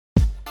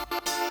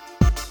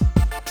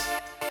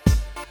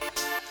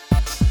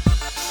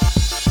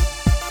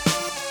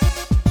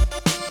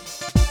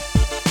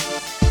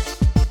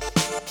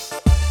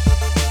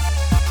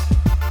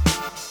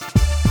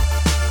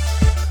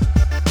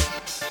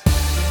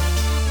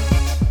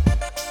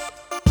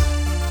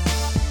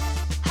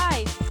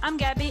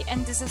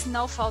this is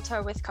No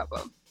Filter with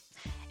Kobo.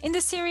 In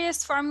the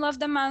series Formula of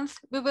the Month,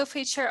 we will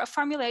feature a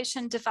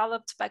formulation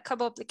developed by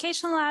Kobo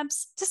Application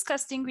Labs,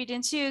 discuss the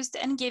ingredients used,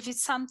 and give you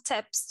some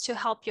tips to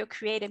help you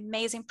create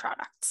amazing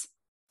products.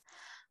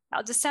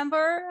 Now,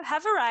 December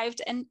have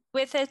arrived, and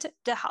with it,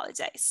 the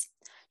holidays.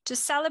 To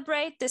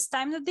celebrate this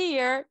time of the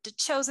year, the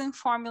chosen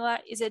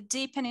formula is a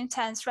deep and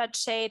intense red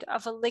shade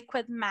of a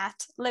liquid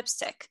matte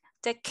lipstick,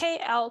 the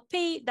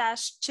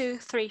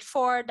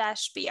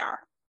KLP-234-BR.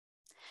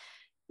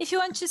 If you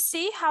want to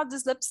see how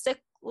this lipstick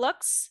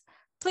looks,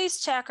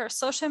 please check our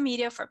social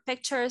media for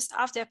pictures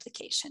of the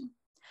application.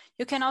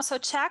 You can also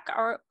check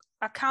our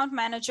account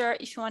manager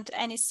if you want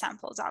any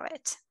samples of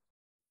it.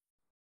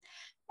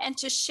 And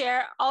to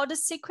share all the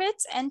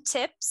secrets and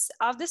tips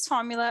of this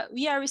formula,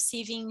 we are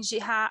receiving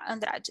Giha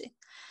Andrade,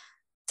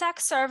 tech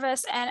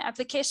service and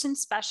application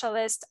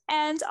specialist,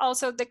 and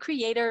also the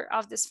creator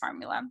of this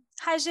formula.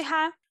 Hi,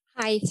 Giha.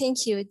 Hi,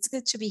 thank you. It's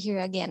good to be here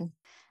again.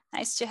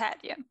 Nice to have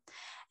you.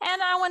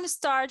 And I want to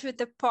start with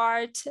the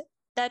part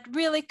that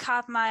really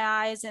caught my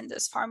eyes in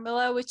this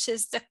formula, which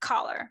is the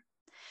color.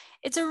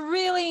 It's a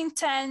really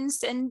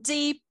intense and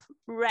deep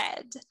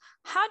red.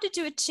 How did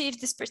you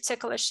achieve this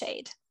particular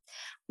shade?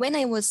 When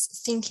I was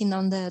thinking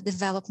on the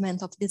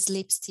development of this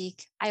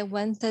lipstick, I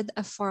wanted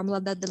a formula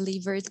that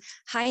delivered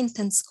high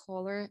intense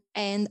color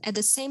and at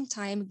the same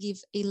time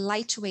give a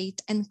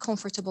lightweight and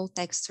comfortable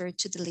texture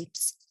to the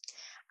lips.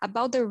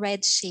 About the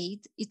red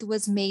shade, it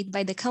was made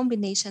by the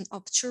combination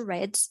of two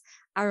reds,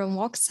 iron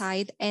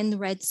oxide and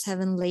red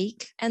 7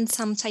 lake, and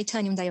some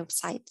titanium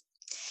dioxide.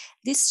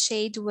 This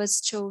shade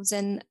was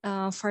chosen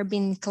for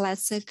being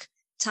classic,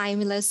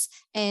 timeless,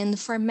 and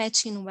for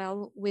matching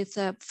well with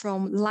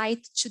from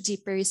light to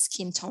deeper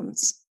skin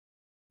tones.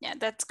 Yeah,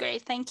 that's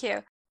great. Thank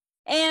you.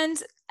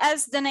 And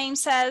as the name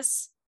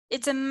says,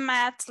 it's a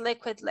matte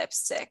liquid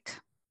lipstick.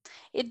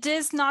 It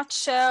does not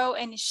show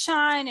any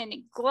shine,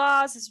 any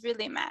gloss. It's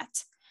really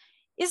matte.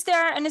 Is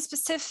there any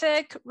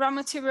specific raw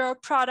material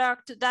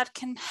product that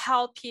can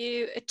help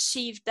you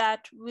achieve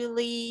that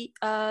really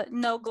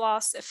no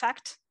gloss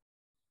effect?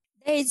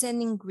 There is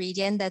an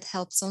ingredient that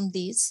helps on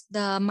this,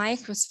 the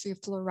microsphere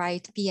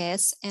fluoride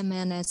PS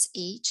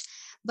MNSH,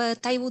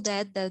 but I would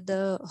add that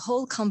the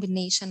whole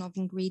combination of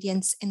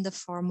ingredients in the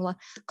formula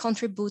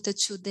contributed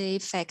to the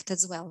effect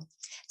as well,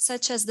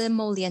 such as the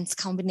emollients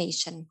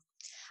combination.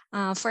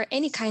 For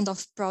any kind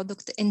of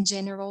product in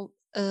general,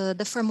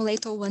 the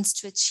formulator wants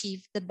to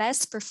achieve the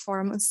best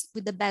performance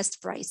with the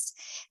best price.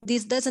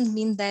 This doesn't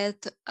mean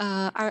that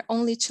are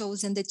only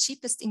chosen the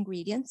cheapest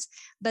ingredients,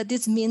 but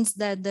this means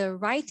that the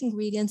right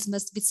ingredients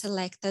must be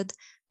selected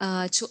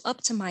to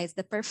optimize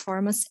the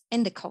performance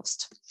and the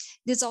cost.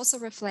 This also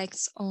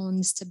reflects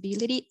on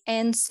stability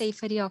and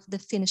safety of the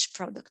finished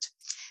product.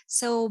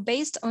 So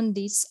based on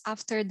this,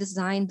 after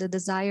design the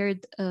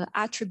desired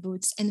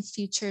attributes and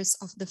features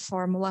of the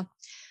formula,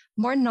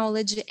 more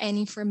knowledge and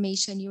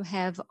information you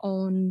have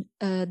on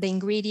the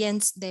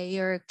ingredients,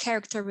 their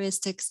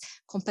characteristics,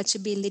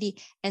 compatibility,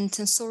 and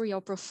sensorial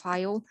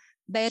profile,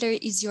 better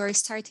is your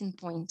starting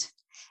point.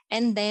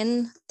 And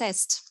then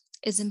test.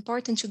 It's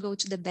important to go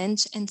to the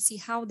bench and see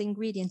how the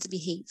ingredients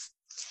behave.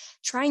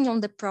 Trying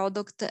on the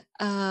product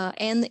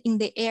and in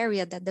the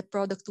area that the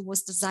product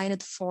was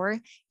designed for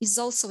is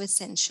also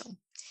essential.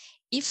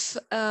 If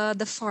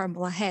the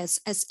formula has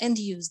as end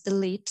use the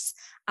lips,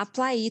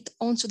 apply it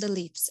onto the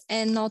lips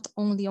and not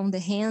only on the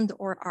hand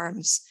or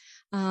arms.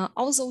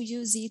 Also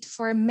use it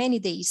for many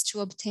days to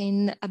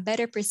obtain a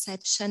better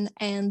perception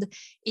and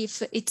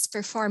if it's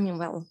performing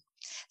well.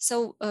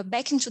 So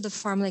back into the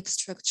formula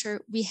structure,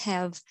 we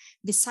have,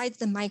 besides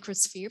the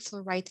microsphere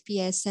fluoride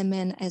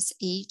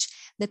PSMNSH,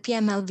 the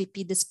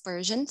PMLVP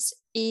dispersions,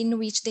 in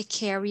which the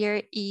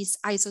carrier is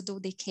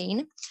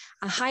isododecaine,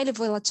 a highly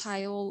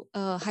volatile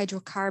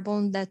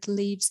hydrocarbon that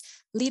leaves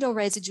little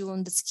residue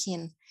on the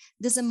skin.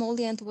 This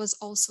emollient was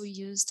also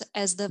used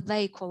as the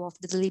vehicle of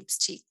the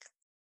lipstick.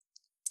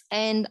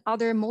 And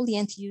other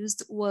emollient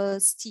used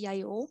was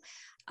TiO,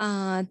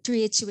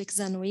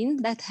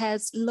 3-ethyl-hexanoine, that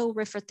has low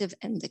refractive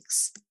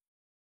index.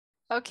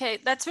 Okay,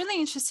 that's really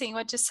interesting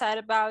what you said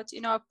about,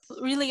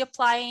 really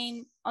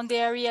applying on the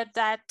area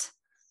that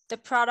the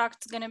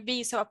product is going to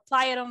be. So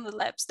apply it on the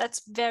lips.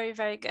 That's very,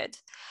 very good.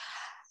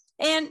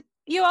 And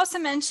you also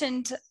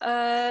mentioned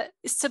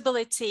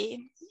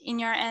stability in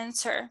your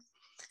answer.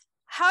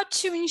 How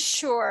to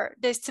ensure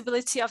the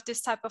stability of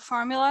this type of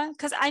formula?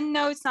 Because I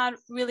know it's not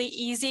really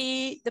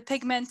easy. The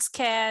pigments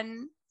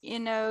can,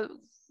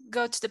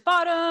 go to the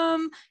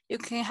bottom. You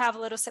can have a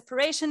little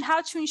separation.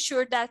 How to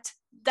ensure that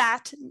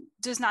that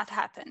does not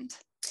happen?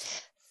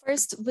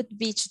 First would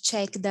be to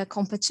check the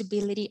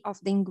compatibility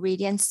of the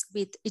ingredients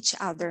with each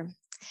other.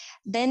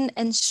 Then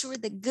ensure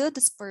the good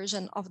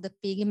dispersion of the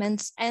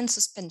pigments and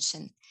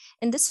suspension.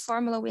 In this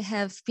formula, we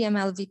have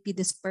PMLVP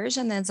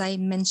dispersion, as I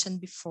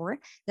mentioned before,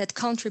 that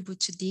contribute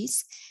to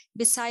this,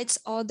 besides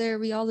other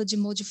rheology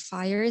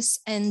modifiers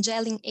and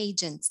gelling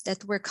agents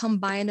that were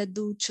combined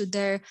due to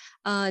their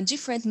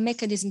different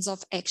mechanisms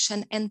of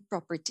action and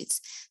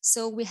properties.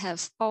 So we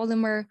have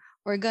polymer,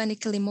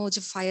 organically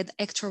modified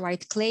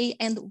electrolyte clay,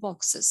 and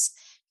waxes.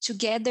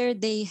 Together,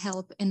 they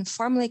help in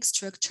formulaic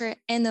structure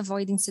and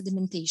avoiding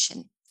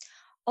sedimentation.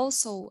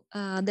 Also,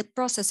 the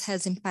process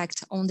has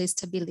impact on the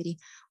stability.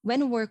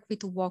 When work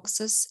with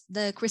waxes,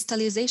 the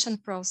crystallization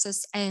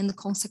process and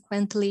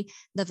consequently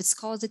the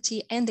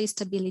viscosity and the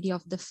stability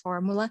of the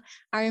formula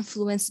are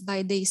influenced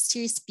by the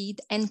stir speed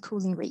and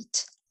cooling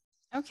rate.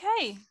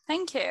 Okay,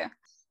 thank you.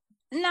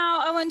 Now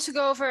I want to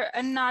go over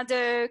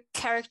another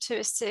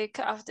characteristic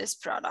of this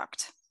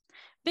product.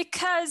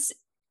 Because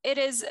it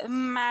is a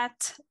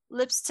matte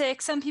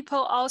lipstick, some people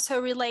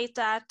also relate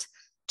that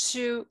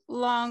to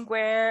long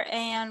wear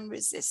and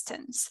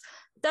resistance.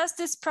 Does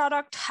this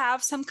product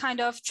have some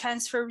kind of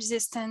transfer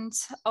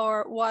resistance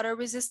or water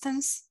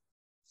resistance?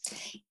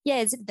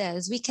 Yes, it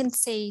does. We can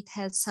say it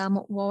has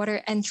some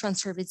water and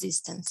transfer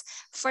resistance.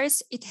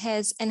 First, it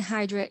has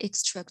anhydrous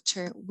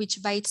structure,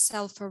 which by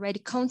itself already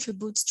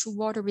contributes to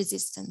water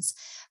resistance.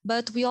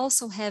 But we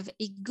also have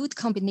a good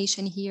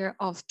combination here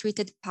of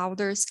treated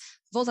powders,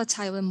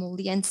 volatile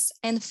emollients,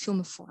 and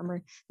film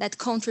former that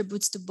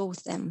contributes to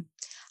both them.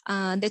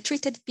 The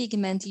treated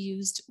pigment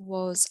used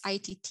was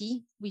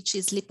ITT, which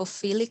is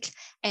lipophilic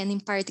and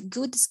impart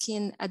good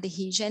skin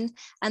adhesion,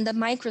 and the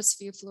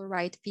microsphere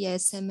fluoride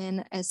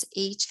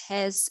PSMNSH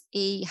has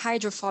a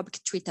hydrophobic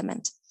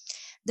treatment.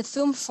 The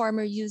film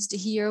former used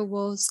here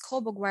was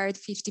Coboguard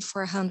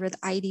 5400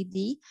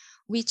 IDD,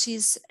 which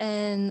is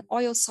an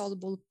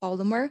oil-soluble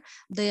polymer,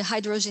 the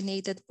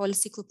hydrogenated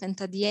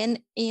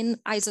polycyclopentadiene in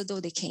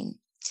isododecaine.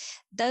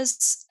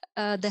 Thus,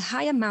 the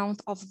high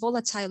amount of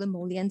volatile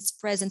emollients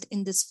present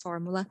in this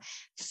formula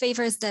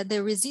favors that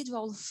the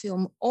residual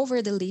film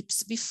over the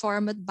lips be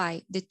formed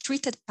by the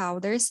treated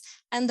powders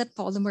and the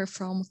polymer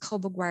from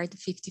Coboguard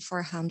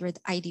 5400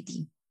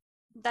 IDD.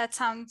 That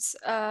sounds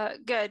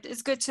good.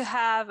 It's good to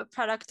have a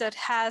product that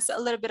has a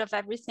little bit of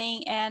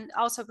everything and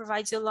also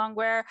provides you long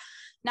wear.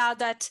 Now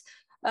that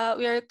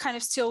we are kind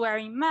of still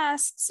wearing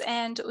masks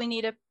and we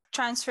need a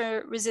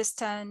transfer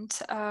resistant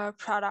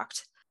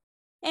product.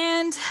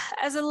 And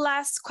as a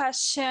last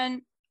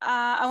question,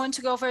 I want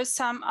to go over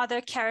some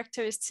other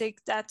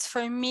characteristics that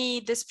for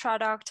me this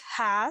product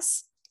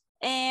has.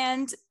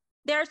 And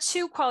there are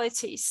two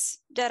qualities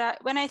that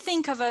when I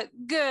think of a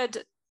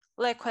good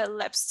liquid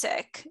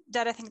lipstick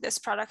that I think this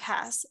product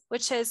has,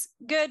 which is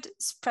good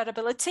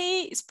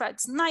spreadability. It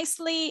spreads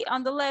nicely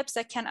on the lips.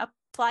 I can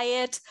apply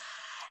it.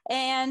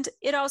 And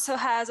it also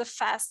has a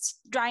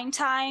fast drying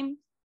time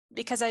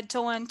because I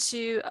don't want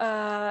to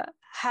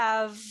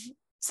have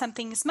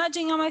something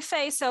smudging on my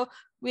face, so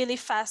really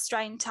fast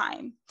drying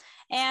time.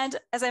 And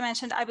as I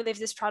mentioned, I believe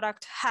this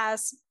product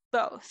has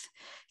both.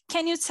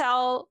 Can you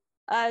tell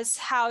us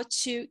how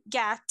to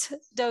get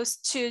those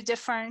two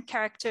different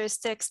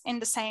characteristics in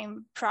the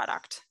same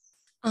product?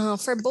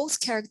 For both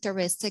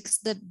characteristics,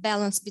 the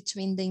balance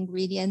between the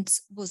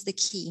ingredients was the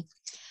key.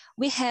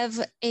 We have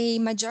a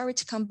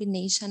majority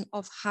combination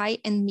of high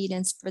and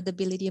medium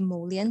spreadability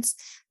emollients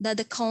that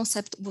the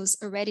concept was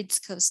already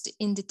discussed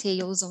in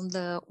details on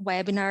the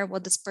webinar,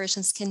 what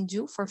dispersions can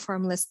do for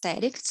formula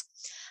aesthetics.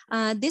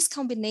 This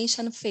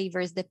combination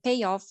favors the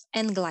payoff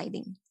and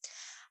gliding.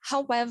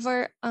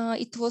 However,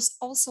 it was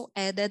also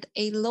added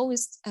a low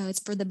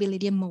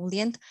spreadability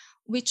emollient,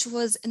 which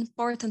was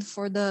important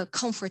for the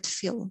comfort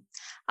feel.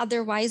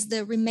 Otherwise,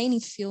 the remaining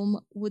film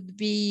would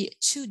be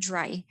too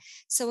dry.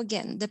 So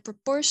again, the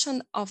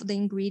proportion of the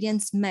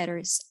ingredients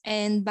matters,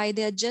 and by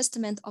the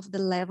adjustment of the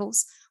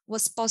levels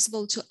was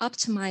possible to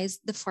optimize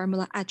the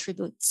formula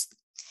attributes.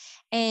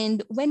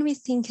 And when we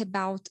think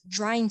about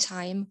drying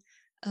time,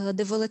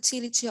 the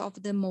volatility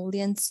of the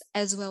emollients,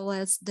 as well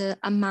as the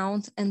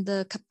amount and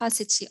the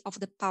capacity of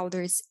the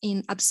powders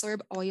in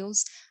absorb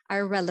oils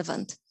are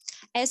relevant.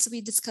 As we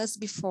discussed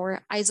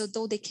before,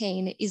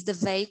 isododecaine is the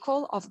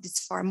vehicle of this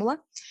formula,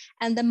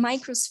 and the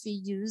microsphere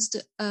used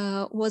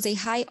was a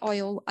high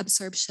oil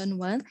absorption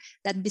one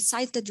that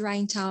besides the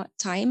drying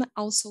time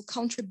also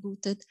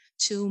contributed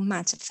to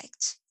matte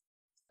effect.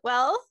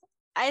 Well,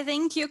 I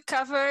think you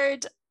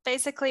covered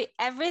basically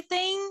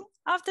everything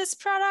of this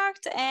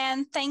product,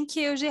 and thank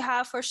you,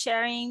 Giha, for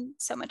sharing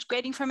so much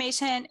great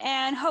information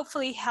and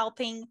hopefully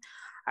helping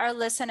our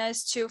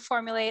listeners to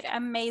formulate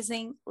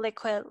amazing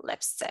liquid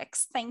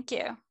lipsticks. Thank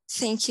you.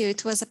 Thank you.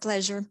 It was a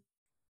pleasure.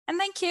 And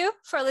thank you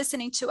for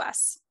listening to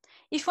us.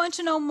 If you want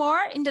to know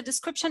more, in the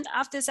description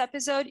of this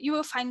episode, you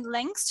will find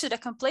links to the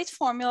complete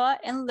formula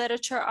and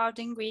literature of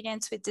the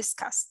ingredients we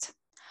discussed.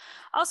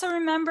 Also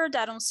remember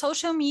that on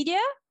social media,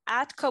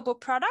 at Cobo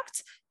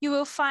Product, you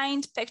will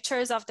find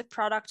pictures of the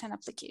product and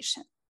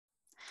application.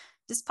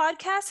 This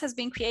podcast has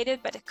been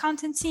created by the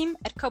content team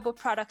at Cobo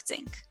Products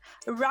Inc.,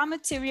 a raw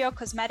material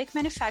cosmetic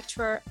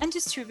manufacturer and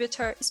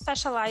distributor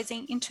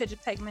specializing in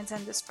treated pigments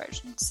and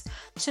dispersions.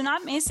 To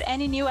not miss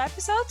any new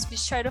episodes, be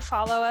sure to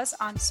follow us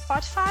on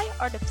Spotify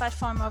or the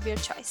platform of your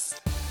choice.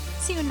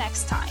 See you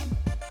next time.